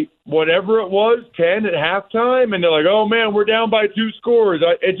by whatever it was, 10 at halftime, and they're like, oh, man, we're down by 2 scores.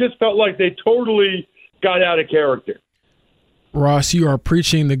 It just felt like they totally got out of character. Ross, you are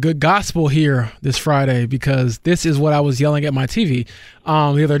preaching the good gospel here this Friday, because this is what I was yelling at my TV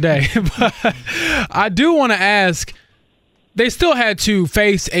the other day. But I do want to ask, they still had to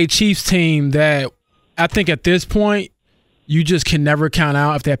face a Chiefs team that I think at this point you just can never count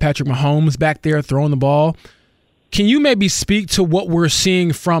out if they had Patrick Mahomes back there throwing the ball. Can you maybe speak to what we're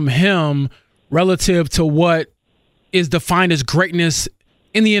seeing from him relative to what is defined as greatness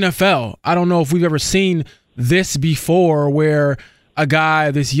in the NFL? I don't know if we've ever seen this before, where a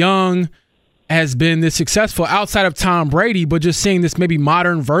guy this young has been this successful outside of Tom Brady, but just seeing this maybe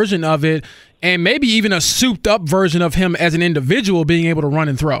modern version of it, and maybe even a souped up version of him as an individual being able to run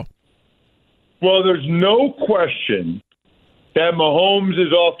and throw. Well, there's no question that Mahomes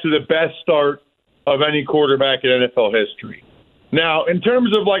is off to the best start of any quarterback in NFL history. Now, in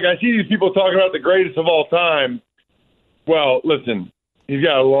terms of, I see these people talking about the greatest of all time. Well, listen, he's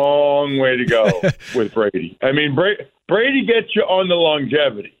got a long way to go with Brady. I mean, Brady gets you on the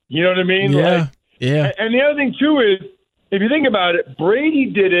longevity. You know what I mean? Yeah. Yeah. And the other thing, too, is, if you think about it,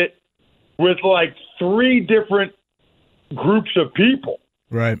 Brady did it with, 3 different groups of people.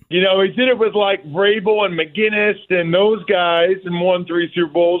 Right. He did it with, Vrabel and McGinnis and those guys and won 3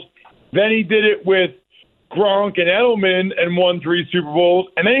 Super Bowls. Then he did it with Gronk and Edelman and won 3 Super Bowls.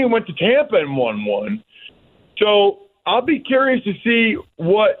 And then he went to Tampa and won 1. So I'll be curious to see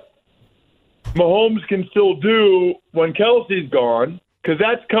what Mahomes can still do when Kelsey's gone, because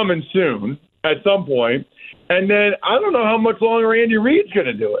that's coming soon at some point. And then I don't know how much longer Andy Reid's going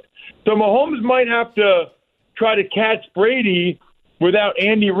to do it. So Mahomes might have to try to catch Brady without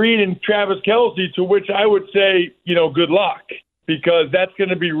Andy Reid and Travis Kelsey, to which I would say, good luck, because that's going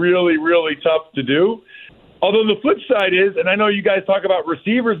to be really, really tough to do. Although the flip side is, and I know you guys talk about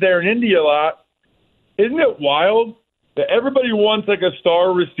receivers there in Indy a lot, isn't it wild that everybody wants a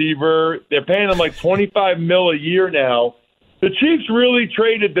star receiver? They're paying them $25 million a year now. The Chiefs really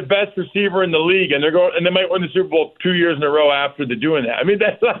traded the best receiver in the league, and they might win the Super Bowl 2 years in a row after they're doing that. I mean,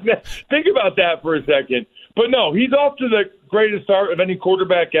 think about that for a second. But no, he's off to the greatest start of any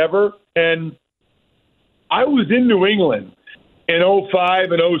quarterback ever. And I was in New England in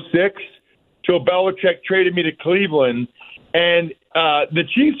 2005 and 2006 till Belichick traded me to Cleveland. And the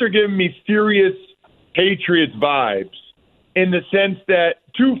Chiefs are giving me serious Patriots vibes in the sense that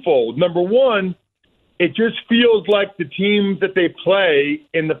twofold. Number one, it just feels like the teams that they play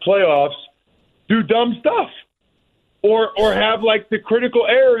in the playoffs do dumb stuff or have the critical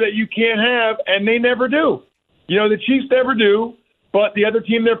error that you can't have, and they never do. The Chiefs never do, but the other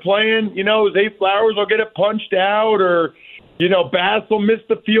team they're playing, Zay Flowers will get it punched out, or, Bass will miss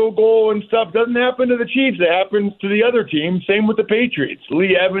the field goal and stuff. Doesn't happen to the Chiefs. It happens to the other team. Same with the Patriots.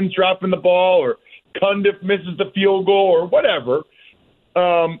 Lee Evans dropping the ball, or Cundiff misses the field goal, or whatever.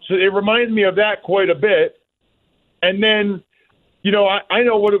 So it reminds me of that quite a bit. And then, I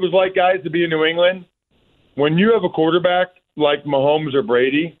know what it was like, guys, to be in New England. When you have a quarterback like Mahomes or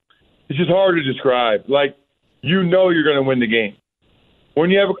Brady, it's just hard to describe. You're going to win the game. When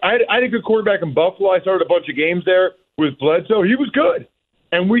you have, I had a good quarterback in Buffalo. I started a bunch of games there with Bledsoe. He was good,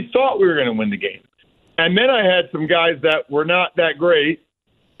 and we thought we were going to win the game. And then I had some guys that were not that great,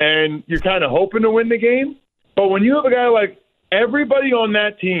 and you're kind of hoping to win the game. But when you have a guy like everybody on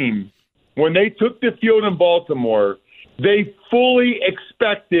that team, when they took the field in Baltimore, they fully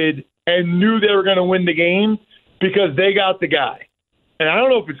expected and knew they were going to win the game because they got the guy. And I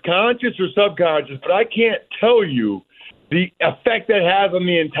don't know if it's conscious or subconscious, but I can't tell you the effect that has on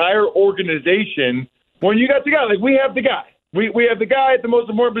the entire organization when you got the guy. We have the guy. We have the guy at the most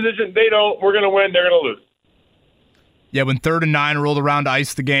important position. They don't. We're going to win. They're going to lose. Yeah, when 3rd and 9 rolled around to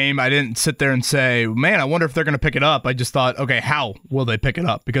ice the game, I didn't sit there and say, man, I wonder if they're going to pick it up. I just thought, okay, how will they pick it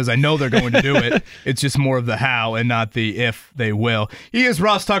up? Because I know they're going to do it. It's just more of the how and not the if they will. He is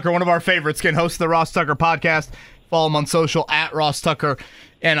Ross Tucker, one of our favorites. Again, host of the Ross Tucker podcast. Follow him on social at Ross Tucker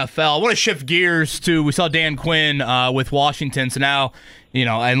NFL. I want to shift gears to, we saw Dan Quinn with Washington. So now,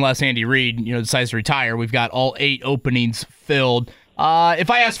 unless Andy Reid, decides to retire, we've got all 8 openings filled. If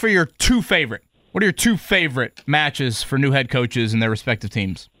I ask for your 2 favorite, what are your 2 favorite matches for new head coaches and their respective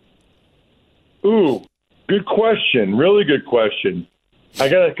teams? Ooh, good question. Really good question. I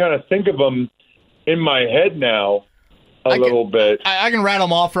got to kind of think of them in my head now a little bit. I can rattle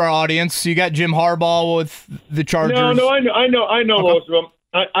them off for our audience. You got Jim Harbaugh with the Chargers. No, I know okay. Most of them.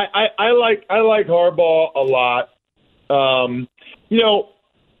 I like Harbaugh a lot.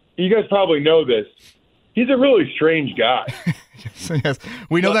 You guys probably know this. He's a really strange guy. Yes,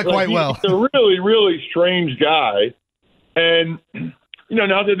 we know that quite well. He's a really, really strange guy. And,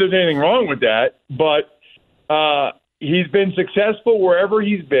 not that there's anything wrong with that, but he's been successful wherever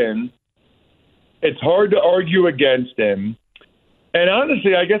he's been. It's hard to argue against him. And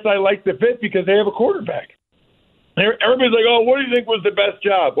honestly, I guess I like the fit because they have a quarterback. Everybody's like, oh, what do you think was the best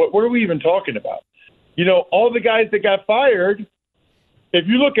job? What are we even talking about? All the guys that got fired, if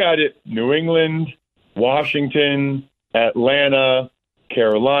you look at it, New England, Washington, Atlanta,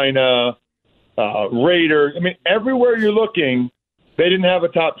 Carolina, Raiders. I mean, everywhere you're looking, they didn't have a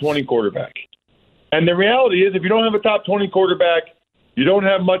top 20 quarterback. And the reality is, if you don't have a top 20 quarterback, you don't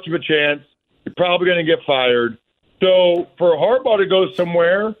have much of a chance. You're probably going to get fired. So for Harbaugh to go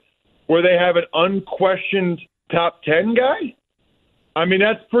somewhere where they have an unquestioned top 10 guy, I mean,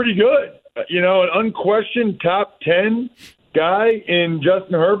 that's pretty good. An unquestioned top 10 guy in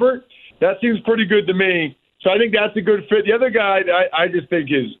Justin Herbert, that seems pretty good to me. So I think that's a good fit. The other guy that I just think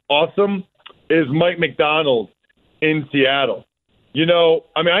is awesome is Mike McDonald in Seattle.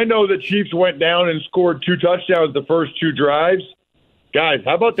 I know the Chiefs went down and scored 2 touchdowns the first 2 drives. Guys,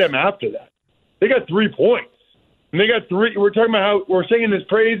 how about them after that? They got 3 points. And they got 3. We're talking about how we're singing his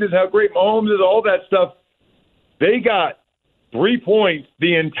praises, how great Mahomes is, all that stuff. They got 3 points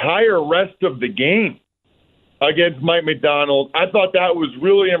the entire rest of the game against Mike McDonald. I thought that was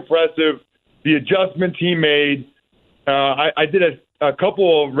really impressive. The adjustments he made. I did a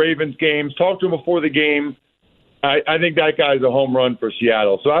couple of Ravens games, talked to him before the game. I think that guy's a home run for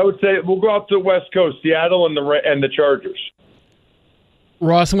Seattle. So I would say we'll go out to the West Coast, Seattle and the Chargers.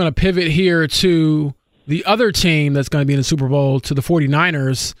 Ross, I'm going to pivot here to the other team that's going to be in the Super Bowl, to the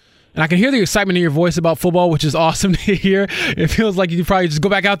 49ers. And I can hear the excitement in your voice about football, which is awesome to hear. It feels like you could probably just go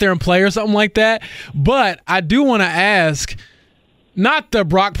back out there and play or something like that. But I do want to ask, not the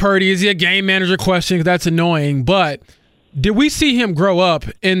Brock Purdy, is he a game manager question, because that's annoying, but did we see him grow up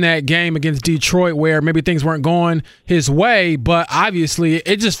in that game against Detroit where maybe things weren't going his way, but obviously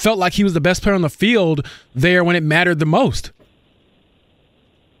it just felt like he was the best player on the field there when it mattered the most?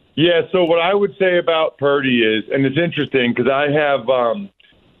 Yeah, so what I would say about Purdy is, and it's interesting because I have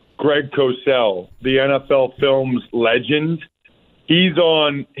Greg Cosell, the NFL Films legend. He's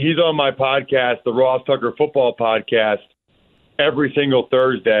on my podcast, the Ross Tucker Football Podcast, every single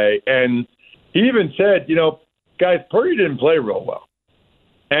Thursday. And he even said, guys, Purdy didn't play real well.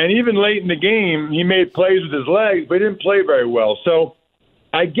 And even late in the game, he made plays with his legs, but he didn't play very well. So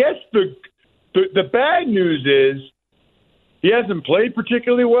I guess the bad news is he hasn't played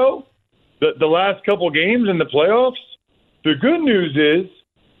particularly well the last couple games in the playoffs. The good news is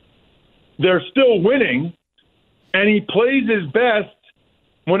they're still winning, and he plays his best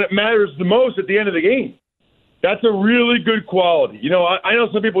when it matters the most at the end of the game. That's a really good quality. I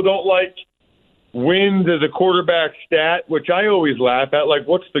know some people don't like wins as a quarterback stat, which I always laugh at. Like,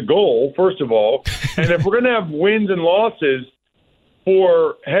 what's the goal, first of all? And if we're going to have wins and losses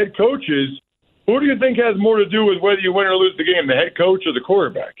for head coaches, who do you think has more to do with whether you win or lose the game, the head coach or the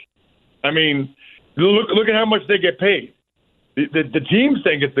quarterback? I mean, look at how much they get paid. The teams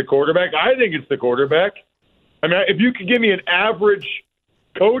think it's the quarterback. I think it's the quarterback. I mean, if you could give me an average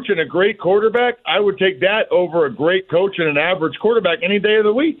coach and a great quarterback, I would take that over a great coach and an average quarterback any day of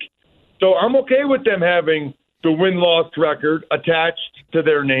the week. So I'm okay with them having the win-loss record attached to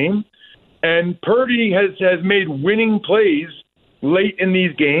their name. And Purdy has made winning plays late in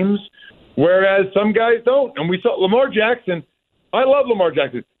these games, whereas some guys don't. And we saw Lamar Jackson. I love Lamar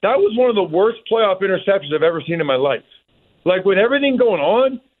Jackson. That was one of the worst playoff interceptions I've ever seen in my life. Like, with everything going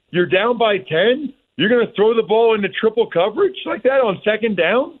on, you're down by 10, you're going to throw the ball into triple coverage like that on second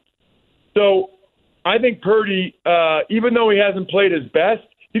down? So I think Purdy, even though he hasn't played his best,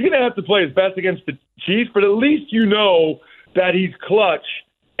 he's going to have to play his best against the Chiefs, but at least you know that he's clutch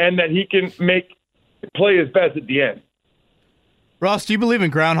and that he can play his best at the end. Ross, do you believe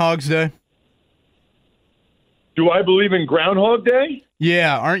in Groundhog's Day? Do I believe in Groundhog Day?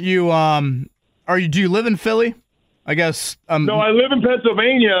 Yeah, aren't you? Do you live in Philly? I guess. No, I live in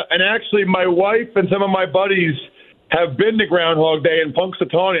Pennsylvania, and actually, my wife and some of my buddies have been to Groundhog Day in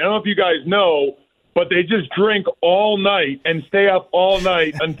Punxsutawney. I don't know if you guys know, but they just drink all night and stay up all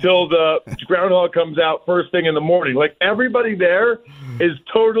night until the groundhog comes out first thing in the morning. Like, everybody there is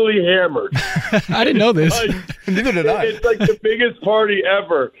totally hammered. I didn't know this. Neither did I. It's like the biggest party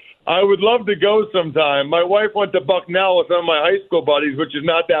ever. I would love to go sometime. My wife went to Bucknell with some of my high school buddies, which is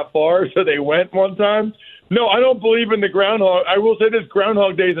not that far, so they went one time. No, I don't believe in the Groundhog. I will say this,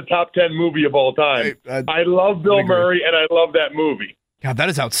 Groundhog Day is a top 10 movie of all time. I love Bill Murray, and I love that movie. God, that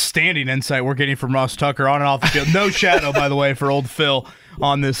is outstanding insight we're getting from Ross Tucker on and off the field. No shadow, by the way, for old Phil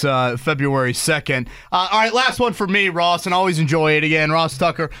on this February 2nd. All right, last one for me, Ross, and always enjoy it. Again, Ross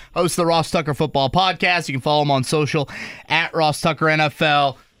Tucker hosts the Ross Tucker Football Podcast. You can follow him on social at Ross Tucker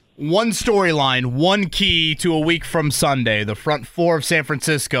NFL. One storyline, one key to a week from Sunday, the front four of San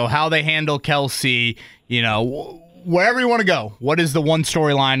Francisco, how they handle Kelsey, wherever you want to go. What is the one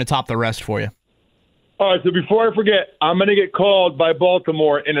storyline to top the rest for you? All right, so before I forget, I'm going to get called by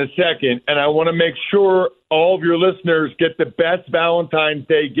Baltimore in a second, and I want to make sure all of your listeners get the best Valentine's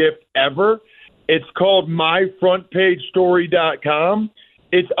Day gift ever. It's called myfrontpagestory.com.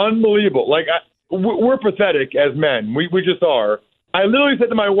 It's unbelievable. Like, we're pathetic as men. We just are. I literally said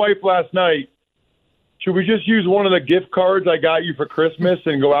to my wife last night, should we just use one of the gift cards I got you for Christmas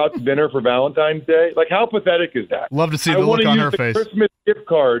and go out to dinner for Valentine's Day? Like, how pathetic is that? Love to see the look on her face. Christmas gift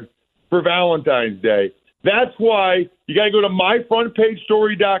card for Valentine's Day. That's why you got to go to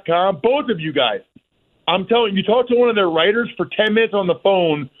myfrontpagestory.com. Both of you guys. I'm telling you, talk to one of their writers for 10 minutes on the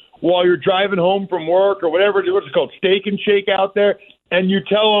phone while you're driving home from work or whatever, what's it called, Steak and Shake out there, and you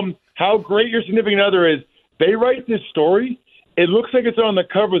tell them how great your significant other is. They write this story. It looks like it's on the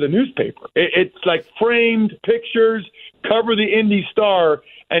cover of the newspaper. It's like framed pictures, cover the Indy Star,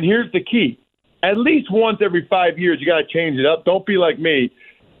 and here's the key. At least once every 5 years, you got to change it up. Don't be like me.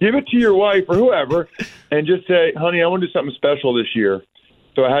 Give it to your wife or whoever and just say, honey, I want to do something special this year.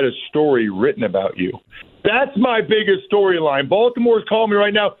 So I had a story written about you. That's my biggest storyline. Baltimore's calling me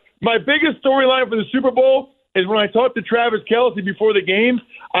right now. My biggest storyline for the Super Bowl is when I talked to Travis Kelce before the game.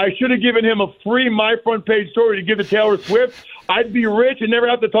 I should have given him a free My Front Page story to give to Taylor Swift. I'd be rich and never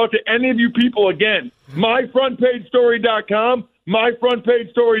have to talk to any of you people again. myfrontpagestory.com,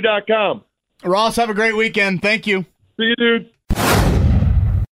 myfrontpagestory.com. Ross, have a great weekend. Thank you. See you, dude.